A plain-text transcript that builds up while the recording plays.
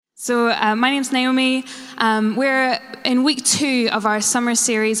My name's Naomi. We're in week 2 of our summer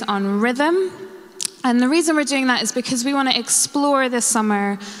series on rhythm. And the reason we're doing that is because we want to explore this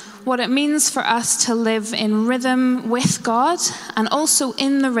summer what it means for us to live in rhythm with God and also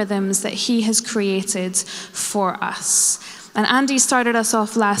in the rhythms that He has created for us. And Andy started us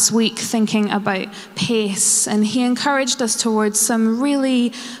off last week thinking about pace, and he encouraged us towards some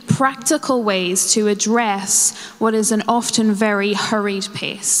really practical ways to address what is an often very hurried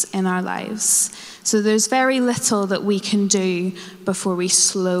pace in our lives. So there's very little that we can do before we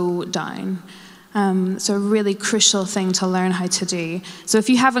slow down. It's a really crucial thing to learn how to do. So if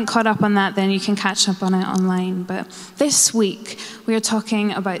you haven't caught up on that, then you can catch up on it online. But this week, we are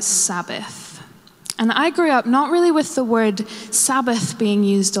talking about Sabbath. And I grew up not really with the word Sabbath being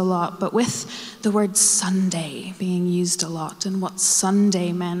used a lot, but with the word Sunday being used a lot and what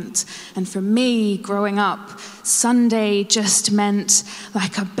Sunday meant. And for me, growing up, Sunday just meant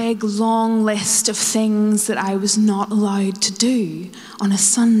like a big, long list of things that I was not allowed to do on a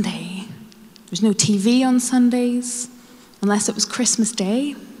Sunday. There's no TV on Sundays, unless it was Christmas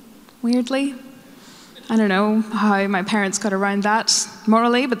Day, weirdly. I don't know how my parents got around that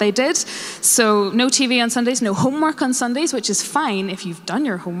morally, but they did. So no TV on Sundays, no homework on Sundays, which is fine if you've done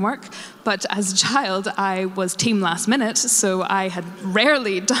your homework. But as a child, I was team last minute, so I had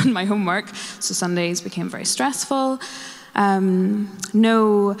rarely done my homework. So Sundays became very stressful.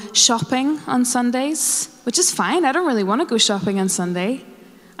 No shopping on Sundays, which is fine. I don't really want to go shopping on Sunday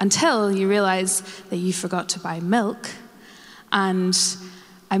until you realize that you forgot to buy milk. And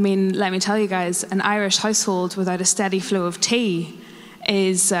I mean, let me tell you guys, an Irish household without a steady flow of tea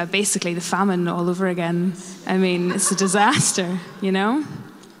is basically the famine all over again. I mean, it's a disaster, you know?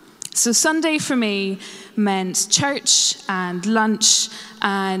 So Sunday for me meant church and lunch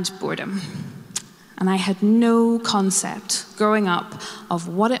and boredom. And I had no concept growing up of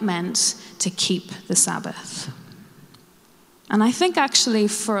what it meant to keep the Sabbath. And I think actually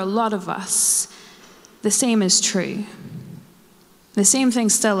for a lot of us, the same is true. The same thing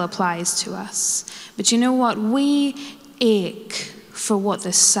still applies to us. But you know what? We ache for what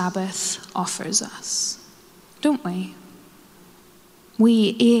the Sabbath offers us, don't we?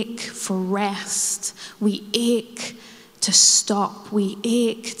 We ache for rest. We ache to stop. We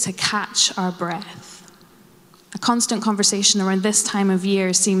ache to catch our breath. A constant conversation around this time of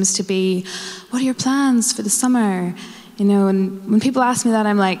year seems to be, what are your plans for the summer? You know, and when people ask me that,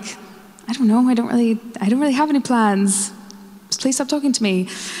 I'm like, I don't know. I don't really have any plans. Please stop talking to me.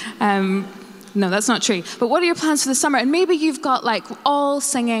 No, that's not true. But what are your plans for the summer? And maybe you've got like all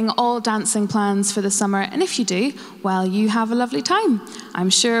singing, all dancing plans for the summer. And if you do, well, you have a lovely time. I'm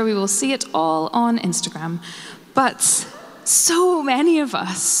sure we will see it all on Instagram. But so many of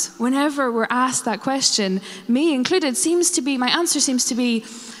us, whenever we're asked that question, me included, my answer seems to be,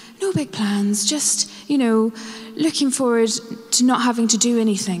 no big plans, just, looking forward to not having to do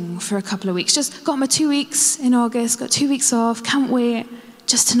anything for a couple of weeks. Just got my 2 weeks in August, got 2 weeks off, can't wait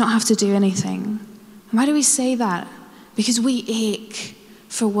just to not have to do anything. And why do we say that? Because we ache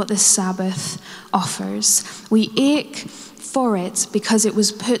for what the Sabbath offers. We ache for it because it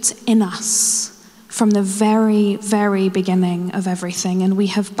was put in us from the very, very beginning of everything, and we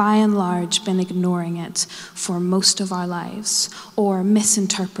have by and large been ignoring it for most of our lives or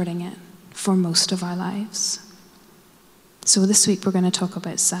misinterpreting it for most of our lives. So this week we're going to talk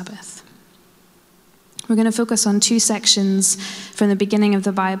about Sabbath. We're going to focus on 2 sections from the beginning of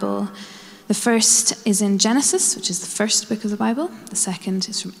the Bible. The first is in Genesis, which is the first book of the Bible. The second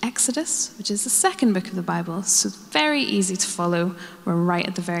is from Exodus, which is the second book of the Bible. So it's very easy to follow. We're right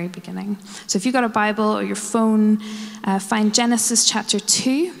at the very beginning. So if you've got a Bible or your phone, find Genesis chapter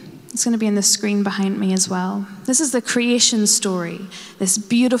 2. It's going to be on the screen behind me as well. This is the creation story, this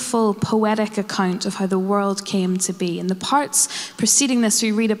beautiful poetic account of how the world came to be. In the parts preceding this,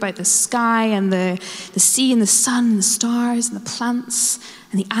 we read about the sky and the sea and the sun and the stars and the plants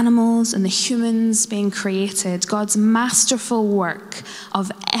and the animals and the humans being created, God's masterful work of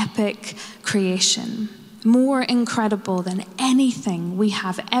epic creation, more incredible than anything we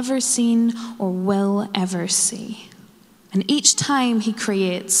have ever seen or will ever see. And each time He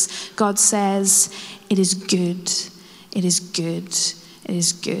creates, God says, it is good, it is good, it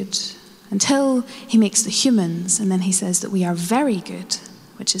is good. Until He makes the humans, and then He says that we are very good,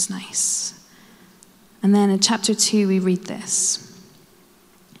 which is nice. And then in chapter 2, we read this.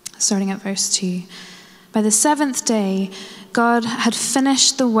 Starting at verse 2. By the 7th day, God had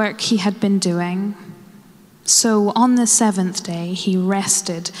finished the work He had been doing. So on the 7th day, He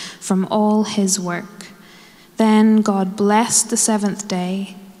rested from all His work. Then God blessed the 7th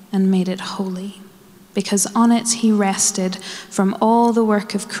day and made it holy, because on it he rested from all the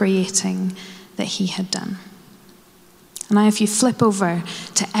work of creating that he had done. And now if you flip over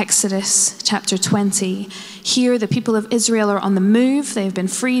to Exodus chapter 20, here the people of Israel are on the move. They have been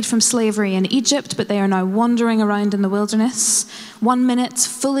freed from slavery in Egypt, but they are now wandering around in the wilderness. 1 minute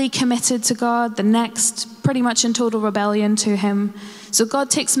fully committed to God, the next pretty much in total rebellion to him. So God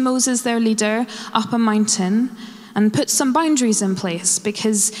takes Moses, their leader, up a mountain and puts some boundaries in place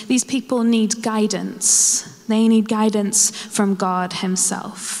because these people need guidance. They need guidance from God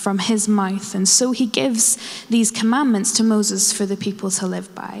himself, from his mouth. And so he gives these commandments to Moses for the people to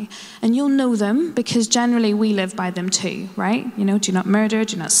live by. And you'll know them because generally we live by them too, right? You know, do not murder,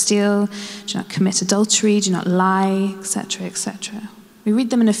 do not steal, do not commit adultery, do not lie, etc., etc. We read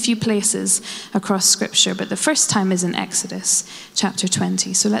them in a few places across Scripture, but the first time is in Exodus chapter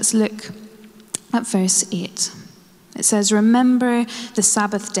 20. So let's look at verse 8. It says, "Remember the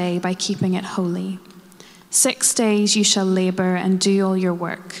Sabbath day by keeping it holy. 6 days you shall labor and do all your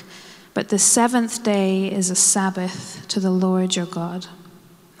work, but the seventh day is a Sabbath to the Lord your God.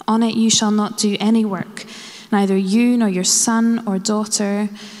 On it you shall not do any work, neither you nor your son or daughter,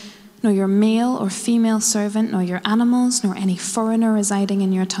 nor your male or female servant, nor your animals, nor any foreigner residing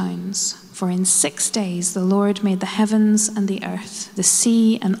in your towns. For in 6 days the Lord made the heavens and the earth, the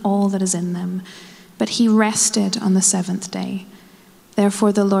sea and all that is in them, but he rested on the seventh day.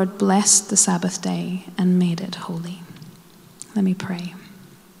 Therefore the Lord blessed the Sabbath day and made it holy." Let me pray.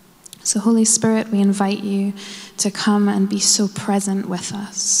 So Holy Spirit, we invite you to come and be so present with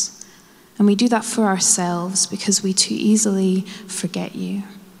us. And we do that for ourselves because we too easily forget you.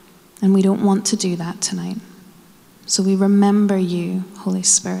 And we don't want to do that tonight. So we remember you, Holy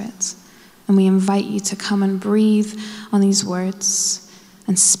Spirit. And we invite you to come and breathe on these words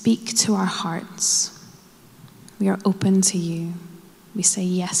and speak to our hearts. We are open to you. We say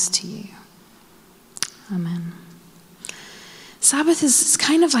yes to you. Amen. Sabbath is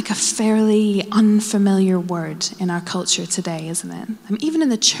kind of like a fairly unfamiliar word in our culture today, isn't it? I mean, even in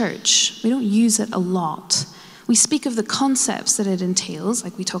the church, we don't use it a lot. We speak of the concepts that it entails,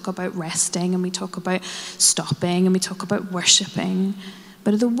 like we talk about resting and we talk about stopping and we talk about worshiping.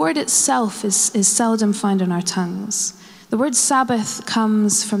 But the word itself is seldom found in our tongues. The word Sabbath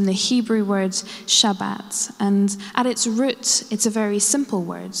comes from the Hebrew word Shabbat, and at its root, it's a very simple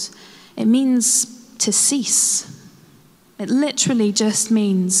word. It means to cease. It literally just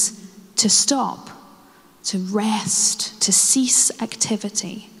means to stop, to rest, to cease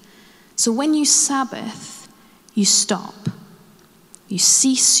activity. So when you Sabbath, you stop. You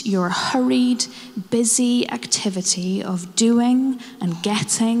cease your hurried, busy activity of doing and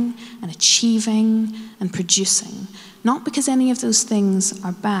getting and achieving and producing. Not because any of those things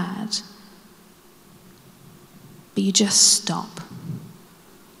are bad, but you just stop.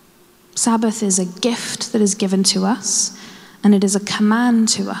 Sabbath is a gift that is given to us, and it is a command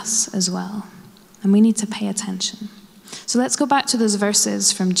to us as well. And we need to pay attention. So let's go back to those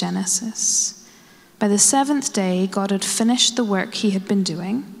verses from Genesis. By the seventh day, God had finished the work he had been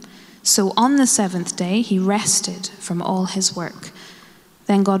doing. So on the seventh day, he rested from all his work.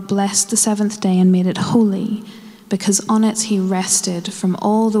 Then God blessed the seventh day and made it holy, because on it he rested from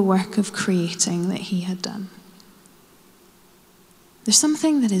all the work of creating that he had done. There's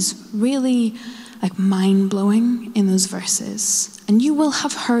something that is really like mind-blowing in those verses. And you will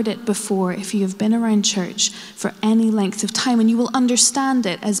have heard it before if you have been around church for any length of time, and you will understand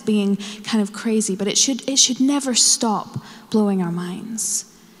it as being kind of crazy, but it should never stop blowing our minds.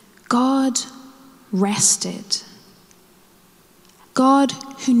 God rested. God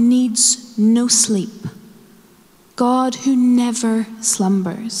who needs no sleep. God who never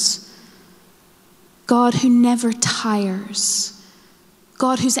slumbers. God who never tires.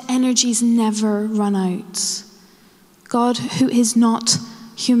 God whose energies never run out. God who is not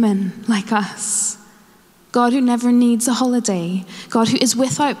human like us. God who never needs a holiday. God who is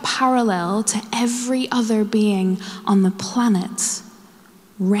without parallel to every other being on the planet,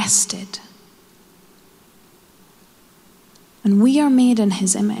 rested. And we are made in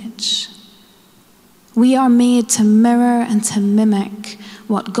his image. We are made to mirror and to mimic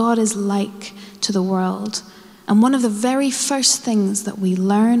what God is like to the world. And one of the very first things that we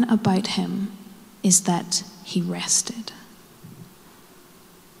learn about him is that he rested.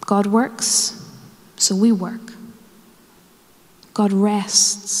 God works, so we work. God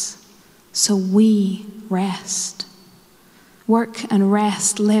rests, so we rest. Work and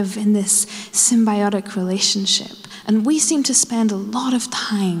rest live in this symbiotic relationship. And we seem to spend a lot of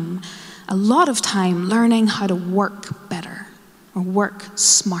time learning how to work better or work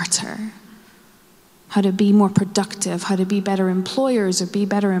smarter, how to be more productive, how to be better employers or be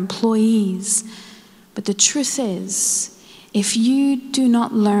better employees. But the truth is, if you do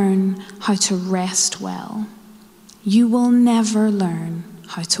not learn how to rest well, you will never learn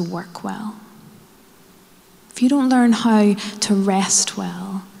how to work well. If you don't learn how to rest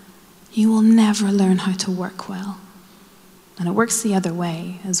well, you will never learn how to work well. And it works the other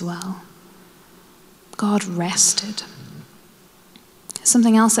way as well. God rested.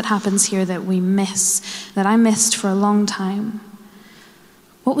 Something else that happens here that we miss, that I missed for a long time.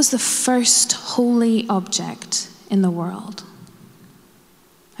 What was the first holy object in the world?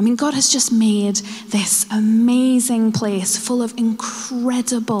 I mean, God has just made this amazing place full of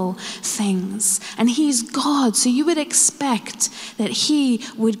incredible things. And He's God, so you would expect that He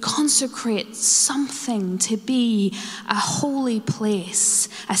would consecrate something to be a holy place,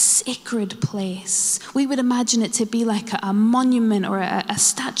 a sacred place. We would imagine it to be like a monument or a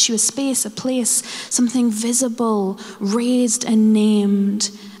statue, a space, a place, something visible, raised and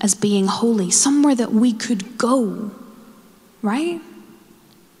named as being holy, somewhere that we could go, right?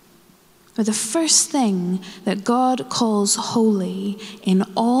 But the first thing that God calls holy in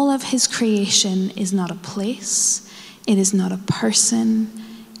all of His creation is not a place, it is not a person,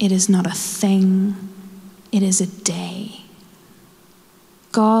 it is not a thing, it is a day.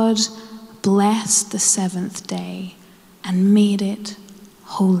 God blessed the seventh day and made it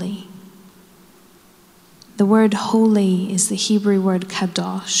holy. The word holy is the Hebrew word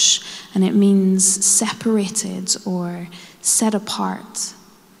kadosh, and it means separated or set apart.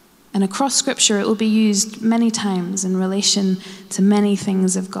 And across Scripture, it will be used many times in relation to many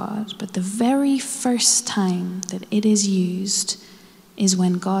things of God. But the very first time that it is used is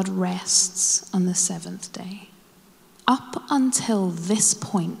when God rests on the seventh day. Up until this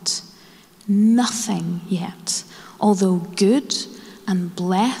point, nothing yet, although good and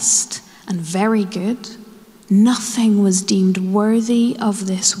blessed and very good, nothing was deemed worthy of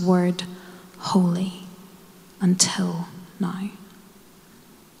this word holy until now.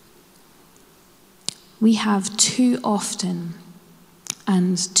 We have too often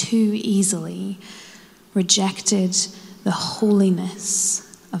and too easily rejected the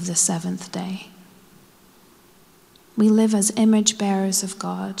holiness of the seventh day. We live as image bearers of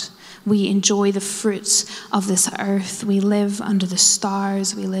God. We enjoy the fruits of this earth. We live under the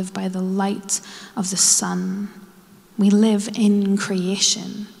stars. We live by the light of the sun. We live in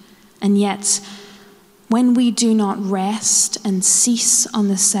creation. And yet, when we do not rest and cease on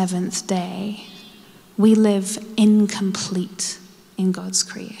the seventh day, we live incomplete in God's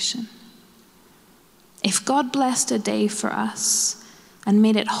creation. If God blessed a day for us and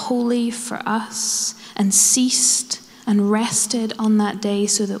made it holy for us and ceased and rested on that day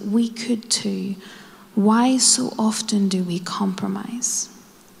so that we could too, why so often do we compromise?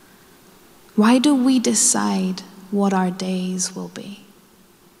 Why do we decide what our days will be?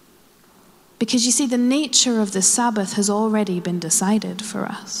 Because you see, the nature of the Sabbath has already been decided for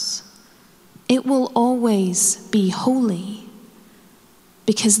us. It will always be holy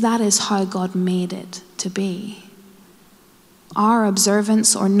because that is how God made it to be. Our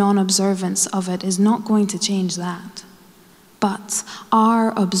observance or non-observance of it is not going to change that. But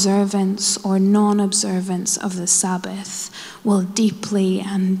our observance or non-observance of the Sabbath will deeply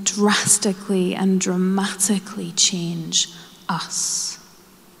and drastically and dramatically change us.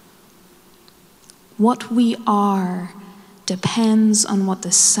 What we are depends on what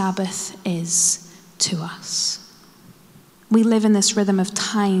the Sabbath is to us. We live in this rhythm of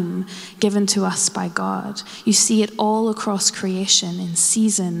time given to us by God. You see it all across creation, in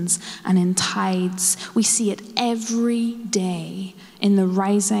seasons and in tides. We see it every day in the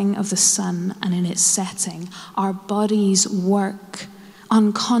rising of the sun and in its setting. Our bodies work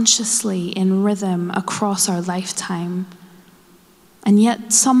unconsciously in rhythm across our lifetime. And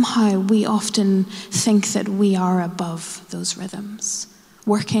yet somehow we often think that we are above those rhythms,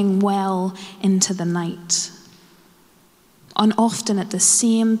 working well into the night, and often at the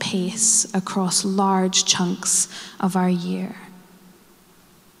same pace across large chunks of our year.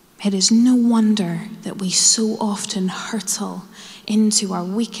 It is no wonder that we so often hurtle into our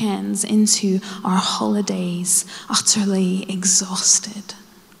weekends, into our holidays, utterly exhausted,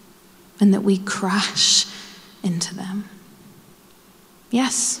 and that we crash into them.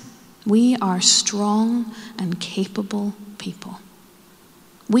 Yes, we are strong and capable people.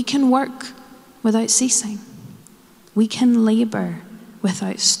 We can work without ceasing. We can labor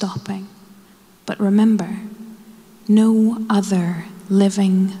without stopping. But remember, no other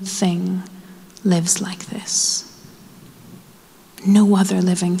living thing lives like this. No other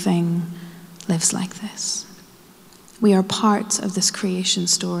living thing lives like this. We are part of this creation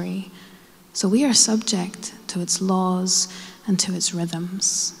story, so we are subject to its laws and to its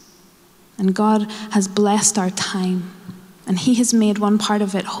rhythms. And God has blessed our time, and he has made one part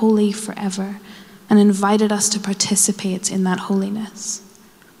of it holy forever and invited us to participate in that holiness.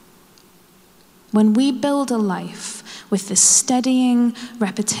 When we build a life with the steadying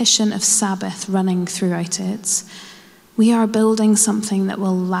repetition of Sabbath running throughout it, we are building something that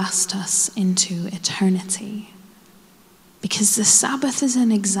will last us into eternity. Because the Sabbath is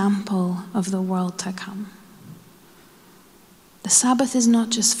an example of the world to come. The Sabbath is not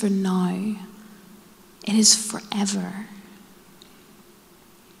just for now, it is forever.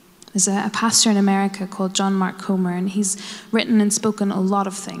 There's a pastor in America called John Mark Comer, and he's written and spoken a lot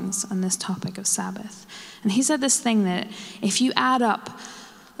of things on this topic of Sabbath. And he said this thing that if you add up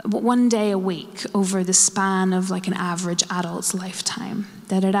one day a week over the span of like an average adult's lifetime,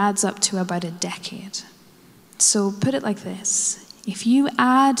 that it adds up to about a decade. So put it like this. If you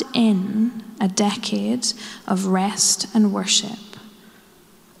add in a decade of rest and worship,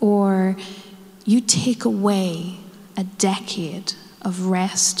 or you take away a decade of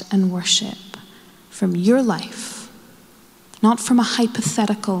rest and worship from your life, not from a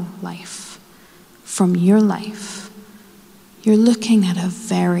hypothetical life, from your life, you're looking at a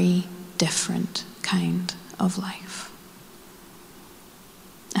very different kind of life.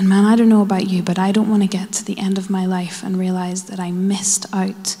 And man, I don't know about you, but I don't want to get to the end of my life and realize that I missed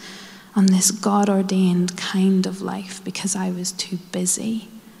out on this God-ordained kind of life because I was too busy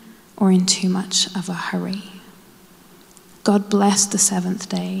or in too much of a hurry. God blessed the seventh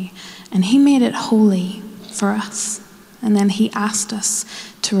day, and he made it holy for us. And then he asked us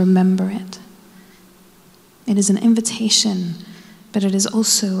to remember it. It is an invitation, but it is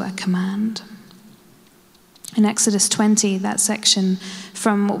also a command. In Exodus 20, that section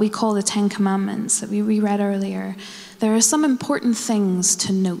from what we call the Ten Commandments that we reread earlier, there are some important things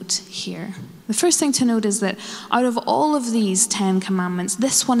to note here. The first thing to note is that out of all of these 10 commandments,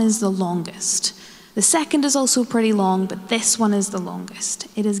 this one is the longest. The second is also pretty long, but this one is the longest.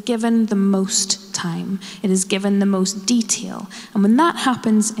 It is given the most time. It is given the most detail. And when that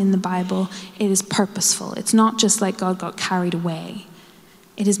happens in the Bible, it is purposeful. It's not just like God got carried away.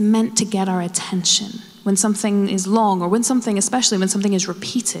 It is meant to get our attention. When something is long, or especially when something is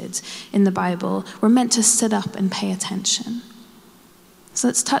repeated in the Bible, we're meant to sit up and pay attention. So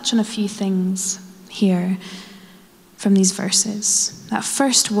let's touch on a few things here from these verses. That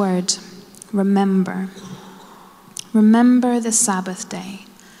first word, remember. Remember the Sabbath day.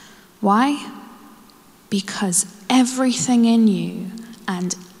 Why? Because everything in you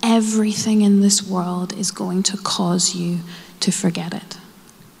and everything in this world is going to cause you to forget it.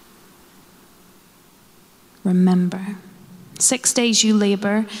 Remember. 6 days you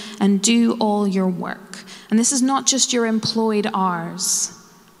labor and do all your work. And this is not just your employed hours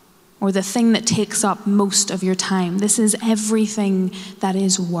or the thing that takes up most of your time. This is everything that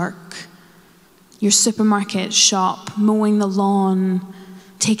is work. Your supermarket, shop, mowing the lawn,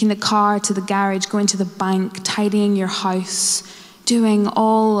 taking the car to the garage, going to the bank, tidying your house, doing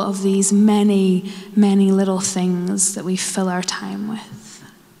all of these many, many little things that we fill our time with.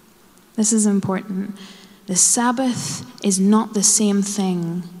 This is important. The Sabbath is not the same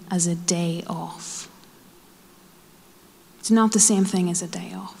thing as a day off. It's not the same thing as a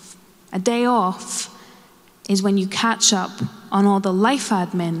day off. A day off is when you catch up on all the life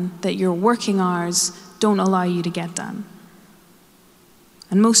admin that your working hours don't allow you to get done.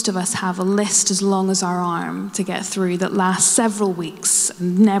 And most of us have a list as long as our arm to get through that lasts several weeks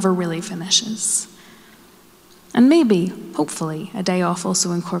and never really finishes. And maybe, hopefully, a day off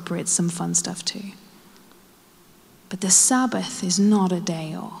also incorporates some fun stuff too. But the Sabbath is not a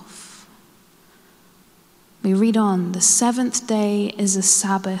day off. We read on, the seventh day is a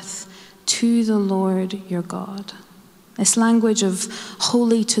Sabbath to the Lord your God. This language of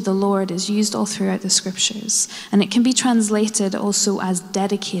holy to the Lord is used all throughout the scriptures, and it can be translated also as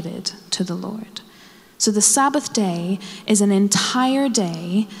dedicated to the Lord. So the Sabbath day is an entire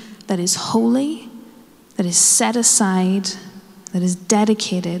day that is holy, that is set aside, that is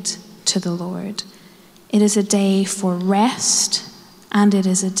dedicated to the Lord. It is a day for rest, and it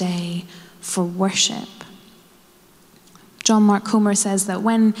is a day for worship. John Mark Comer says that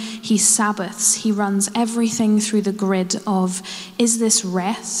when he Sabbaths, he runs everything through the grid of, is this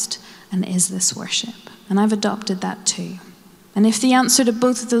rest and is this worship? And I've adopted that too. And if the answer to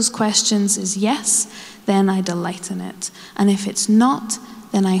both of those questions is yes, then I delight in it. And if it's not,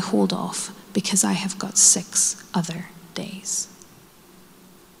 then I hold off because I have got 6 other days.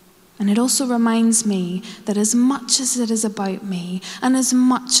 And it also reminds me that as much as it is about me and as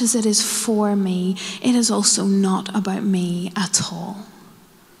much as it is for me, it is also not about me at all.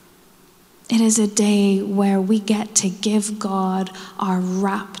 It is a day where we get to give God our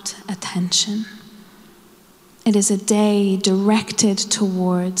rapt attention. It is a day directed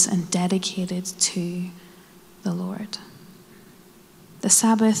towards and dedicated to the Lord. The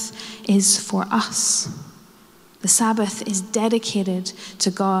Sabbath is for us. The Sabbath is dedicated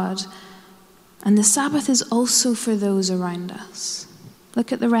to God. And the Sabbath is also for those around us.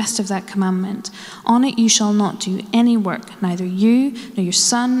 Look at the rest of that commandment. On it you shall not do any work, neither you, nor your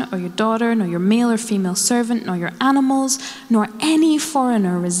son, or your daughter, nor your male or female servant, nor your animals, nor any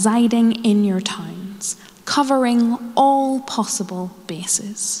foreigner residing in your towns, covering all possible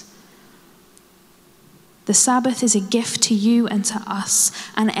bases. The Sabbath is a gift to you and to us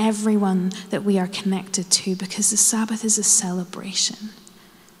and everyone that we are connected to, because the Sabbath is a celebration.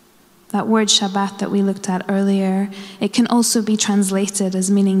 That word Shabbat that we looked at earlier, it can also be translated as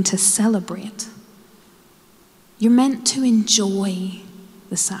meaning to celebrate. You're meant to enjoy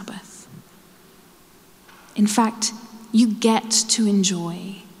the Sabbath. In fact, you get to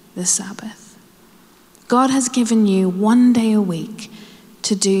enjoy the Sabbath. God has given you one day a week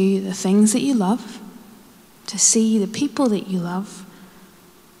to do the things that you love, to see the people that you love,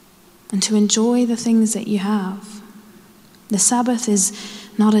 and to enjoy the things that you have. The Sabbath is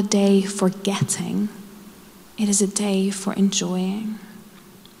not a day for getting, it is a day for enjoying.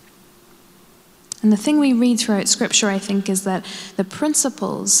 And the thing we read throughout Scripture, I think, is that the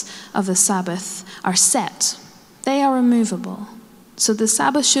principles of the Sabbath are set. They are immovable. So the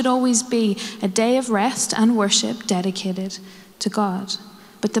Sabbath should always be a day of rest and worship dedicated to God.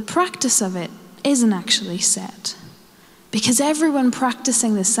 But the practice of it isn't actually set, because everyone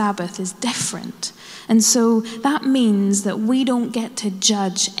practicing the Sabbath is different. And so that means that we don't get to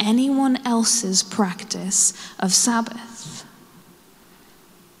judge anyone else's practice of Sabbath.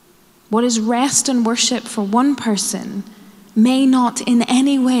 What is rest and worship for one person may not in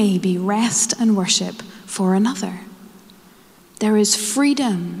any way be rest and worship for another. There is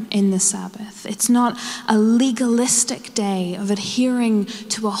freedom in the Sabbath. It's not a legalistic day of adhering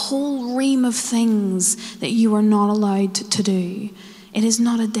to a whole ream of things that you are not allowed to do. It is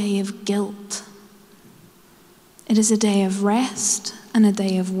not a day of guilt. It is a day of rest and a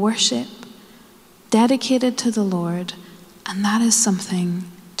day of worship dedicated to the Lord, and that is something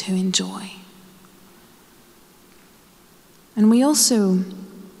to enjoy. And we also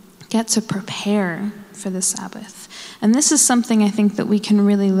get to prepare for the Sabbath. And this is something I think that we can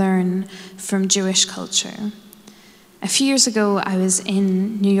really learn from Jewish culture. A few years ago, I was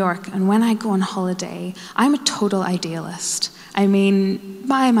in New York, and when I go on holiday, I'm a total idealist. I mean,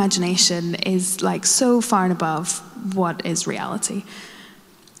 my imagination is like so far and above what is reality.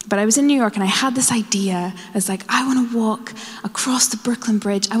 But I was in New York, and I had this idea. I was like, I want to walk across the Brooklyn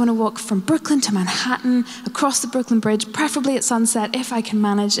Bridge. I want to walk from Brooklyn to Manhattan, across the Brooklyn Bridge, preferably at sunset if I can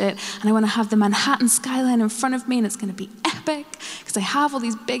manage it. And I want to have the Manhattan skyline in front of me, and it's going to be epic because I have all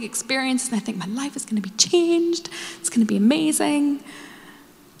these big experiences, and I think my life is going to be changed. It's going to be amazing.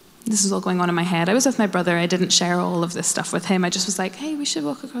 This is all going on in my head. I was with my brother. I didn't share all of this stuff with him. I just was like, hey, we should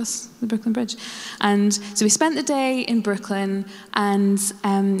walk across the Brooklyn Bridge. And so we spent the day in Brooklyn, and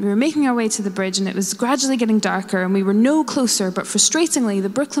we were making our way to the bridge, and it was gradually getting darker, and we were no closer, but frustratingly, the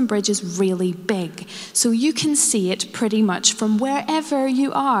Brooklyn Bridge is really big. So you can see it pretty much from wherever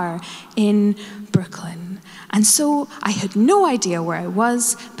you are in Brooklyn. And so I had no idea where I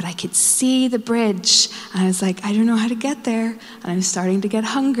was, but I could see the bridge. And I was like, I don't know how to get there. And I'm starting to get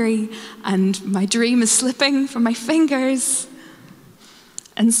hungry. And my dream is slipping from my fingers.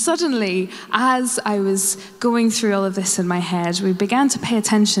 And suddenly, as I was going through all of this in my head, we began to pay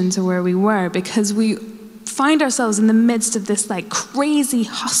attention to where we were, because we find ourselves in the midst of this like crazy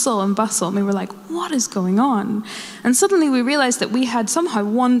hustle and bustle. And we were like, what is going on? And suddenly we realized that we had somehow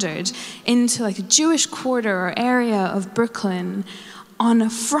wandered into like a Jewish quarter or area of Brooklyn on a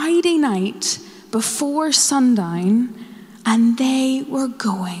Friday night before sundown, and they were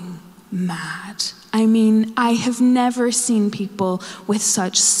going mad. I mean, I have never seen people with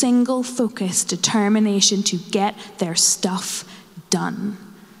such single-focused determination to get their stuff done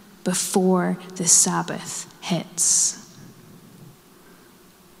before the Sabbath hits.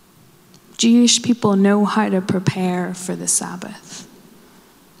 Jewish people know how to prepare for the Sabbath.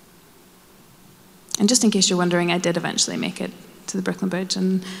 And just in case you're wondering, I did eventually make it to the Brooklyn Bridge,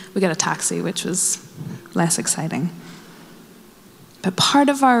 and we got a taxi, which was less exciting. But part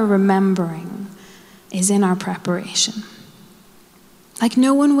of our remembering is in our preparation. Like,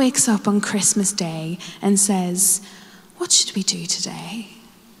 no one wakes up on Christmas Day and says, what should we do today?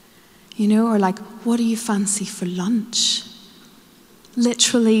 You know, or like, what do you fancy for lunch?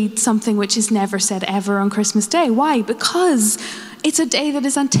 Literally something which is never said ever on Christmas Day. Why? Because It's a day that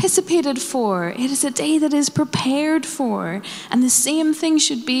is anticipated for. It is a day that is prepared for. And the same thing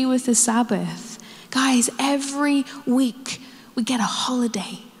should be with the Sabbath. Guys, every week we get a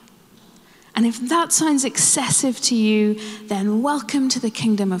holiday. And if that sounds excessive to you, then welcome to the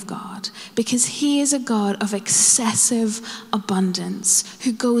kingdom of God, because he is a God of excessive abundance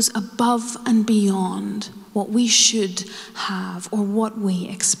who goes above and beyond what we should have or what we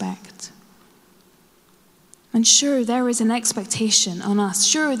expect. And sure, there is an expectation on us.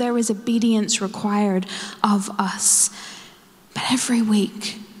 Sure, there is obedience required of us. But every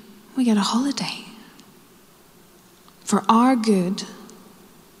week, we get a holiday for our good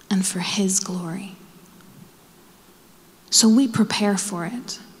and for his glory. So we prepare for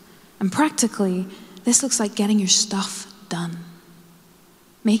it. And practically, this looks like getting your stuff done.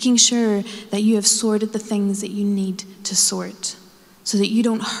 Making sure that you have sorted the things that you need to sort so that you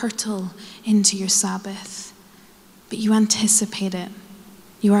don't hurtle into your Sabbath, but you anticipate it.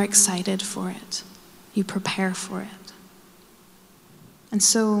 You are excited for it. You prepare for it. And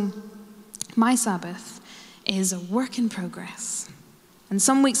so my Sabbath is a work in progress. And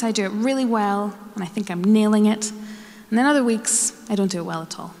some weeks I do it really well, and I think I'm nailing it. And then other weeks, I don't do it well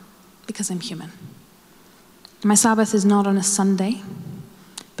at all, because I'm human. My Sabbath is not on a Sunday,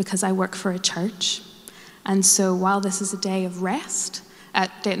 because I work for a church. And so while this is a day of rest,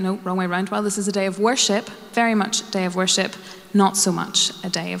 wrong way around. While this is a day of worship, very much a day of worship, not so much a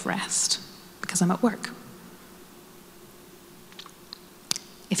day of rest, because I'm at work.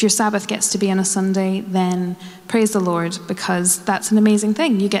 If your Sabbath gets to be on a Sunday, then praise the Lord, because that's an amazing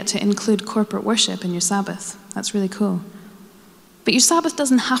thing. You get to include corporate worship in your Sabbath. That's really cool. But your Sabbath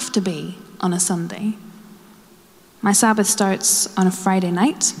doesn't have to be on a Sunday. My Sabbath starts on a Friday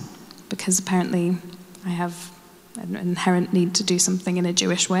night, because apparently I have an inherent need to do something in a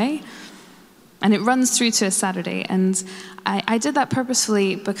Jewish way. And it runs through to a Saturday. And I did that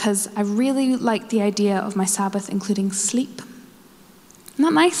purposefully because I really like the idea of my Sabbath including sleep. Isn't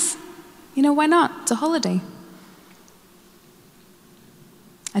that nice? You know, why not? It's a holiday.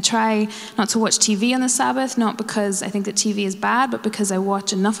 I try not to watch TV on the Sabbath, not because I think that TV is bad, but because I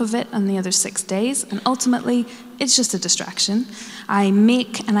watch enough of it on the other 6 days, and ultimately, it's just a distraction. I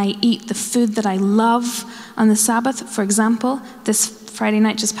make and I eat the food that I love on the Sabbath. For example, this Friday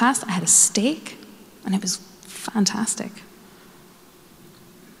night just passed, I had a steak, and it was fantastic.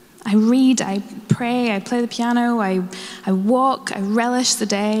 I read, I pray, I play the piano, I walk, I relish the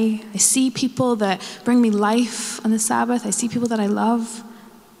day. I see people that bring me life on the Sabbath. I see people that I love.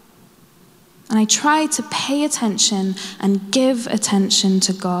 And I try to pay attention and give attention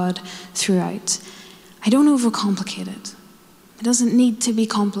to God throughout. I don't overcomplicate it. It doesn't need to be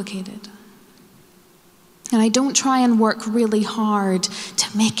complicated. And I don't try and work really hard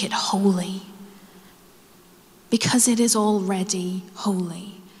to make it holy, because it is already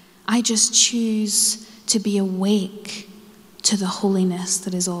holy. I just choose to be awake to the holiness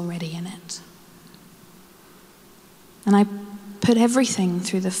that is already in it. And I put everything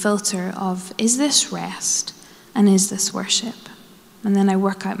through the filter of, is this rest and is this worship? And then I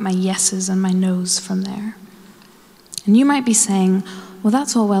work out my yeses and my nos from there. And you might be saying, well,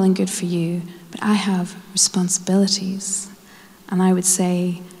 that's all well and good for you, but I have responsibilities. And I would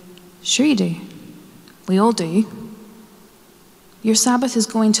say, sure you do. We all do. Your Sabbath is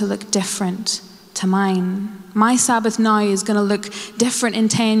going to look different to mine. My Sabbath now is going to look different in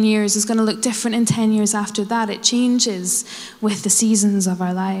 10 years. It's going to look different in 10 years after that. It changes with the seasons of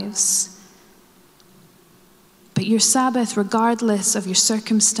our lives. But your Sabbath, regardless of your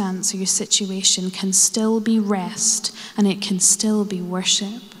circumstance or your situation, can still be rest, and it can still be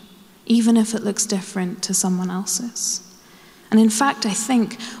worship, even if it looks different to someone else's. And in fact, I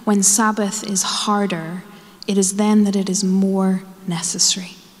think when Sabbath is harder, it is then that it is more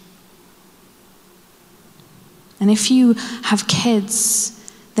necessary. And if you have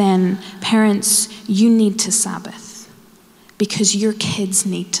kids, then parents, you need to Sabbath, because your kids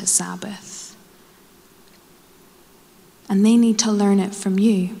need to Sabbath. And they need to learn it from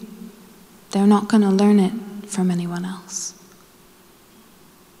you. They're not going to learn it from anyone else.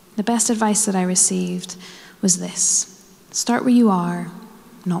 The best advice that I received was this: start where you are,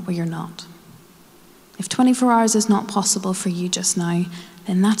 not where you're not. If 24 hours is not possible for you just now,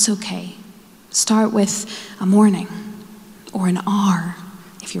 then that's okay. Start with a morning, or an hour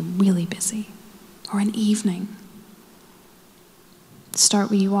if you're really busy, or an evening. Start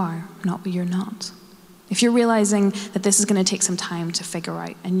where you are, not where you're not. If you're realizing that this is going to take some time to figure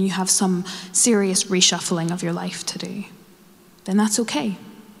out, and you have some serious reshuffling of your life to do, then that's okay.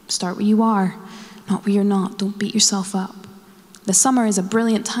 Start where you are, not where you're not. Don't beat yourself up. The summer is a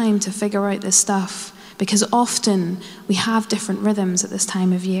brilliant time to figure out this stuff, because often we have different rhythms at this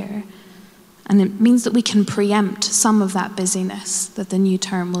time of year. And it means that we can preempt some of that busyness that the new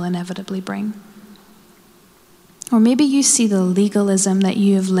term will inevitably bring. Or maybe you see the legalism that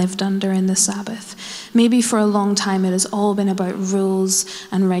you have lived under in the Sabbath. Maybe for a long time it has all been about rules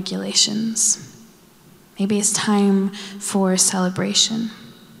and regulations. Maybe it's time for celebration.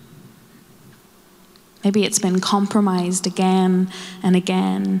 Maybe it's been compromised again and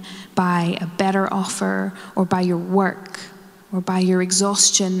again by a better offer, or by your work, or by your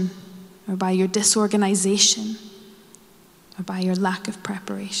exhaustion, or by your disorganization, or by your lack of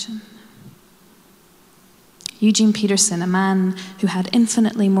preparation. Eugene Peterson, a man who had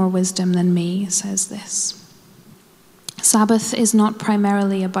infinitely more wisdom than me, says this: Sabbath is not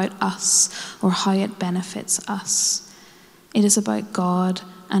primarily about us or how it benefits us. It is about God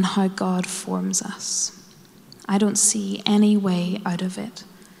and how God forms us. I don't see any way out of it.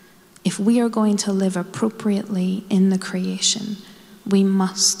 If we are going to live appropriately in the creation, we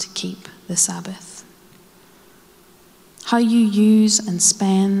must keep the Sabbath. How you use and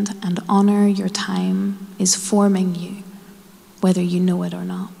spend and honor your time is forming you, whether you know it or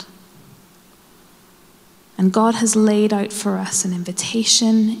not. And God has laid out for us an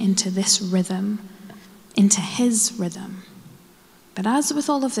invitation into this rhythm, into his rhythm. But as with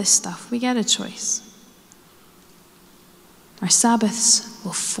all of this stuff, we get a choice. Our Sabbaths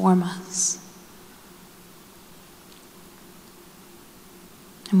will form us.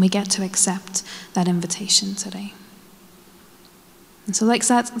 And we get to accept that invitation today. And so like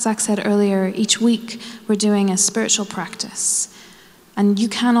Zach said earlier, each week we're doing a spiritual practice. And you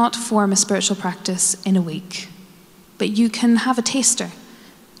cannot form a spiritual practice in a week. But you can have a taster.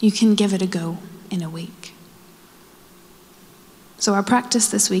 You can give it a go in a week. So our practice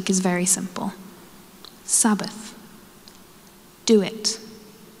this week is very simple. Sabbath. Do it.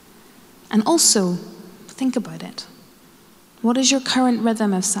 And also, think about it. What is your current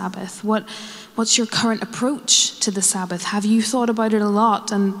rhythm of Sabbath? What's your current approach to the Sabbath? Have you thought about it a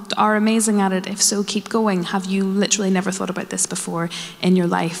lot and are amazing at it? If so, keep going. Have you literally never thought about this before in your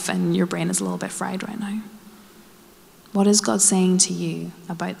life and your brain is a little bit fried right now? What is God saying to you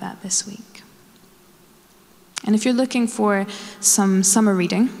about that this week? And if you're looking for some summer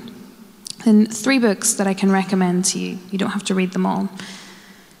reading, then 3 books that I can recommend to you. You don't have to read them all.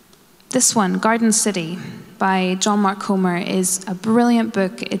 This one, Garden City, by John Mark Comer, is a brilliant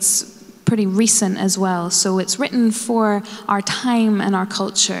book. It's pretty recent as well, so it's written for our time and our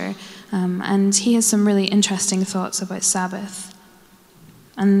culture, and he has some really interesting thoughts about Sabbath.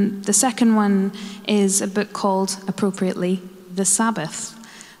 And the second one is a book called, appropriately, The Sabbath,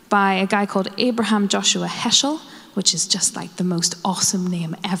 by a guy called Abraham Joshua Heschel, which is just like the most awesome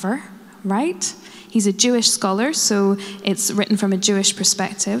name ever, right? He's a Jewish scholar, so it's written from a Jewish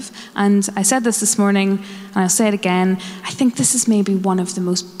perspective. And I said this morning, and I'll say it again, I think this is maybe one of the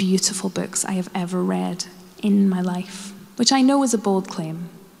most beautiful books I have ever read in my life, which I know is a bold claim,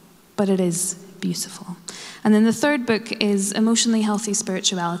 but it is beautiful. And then the third book is Emotionally Healthy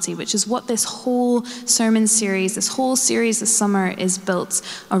Spirituality, which is what this whole sermon series, this whole series this summer is built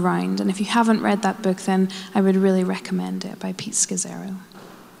around. And if you haven't read that book, then I would really recommend it, by Pete Scazzero.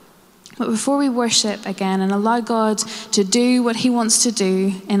 But before we worship again and allow God to do what he wants to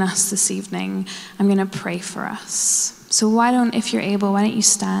do in us this evening, I'm going to pray for us. So if you're able, why don't you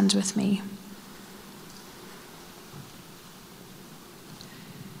stand with me?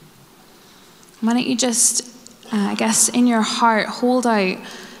 Why don't you just, in your heart, hold out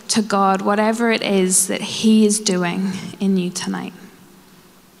to God whatever it is that he is doing in you tonight.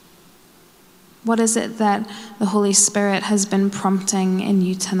 What is it that the Holy Spirit has been prompting in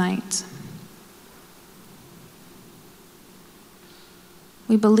you tonight?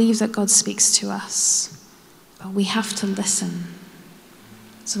 We believe that God speaks to us, but we have to listen.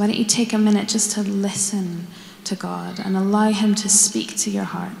 So why don't you take a minute just to listen to God and allow him to speak to your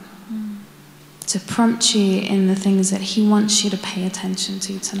heart, to prompt you in the things that he wants you to pay attention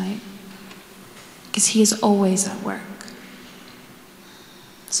to tonight, because he is always at work.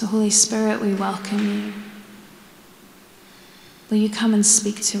 So Holy Spirit, we welcome you. Will you come and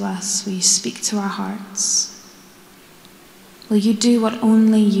speak to us? Will you speak to our hearts? Will you do what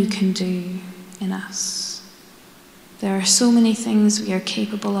only you can do in us? There are so many things we are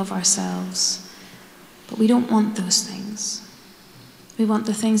capable of ourselves, but we don't want those things. We want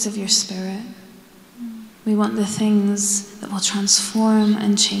the things of your Spirit. We want the things that will transform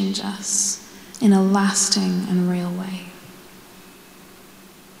and change us in a lasting and real way.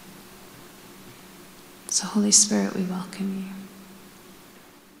 So Holy Spirit, we welcome you.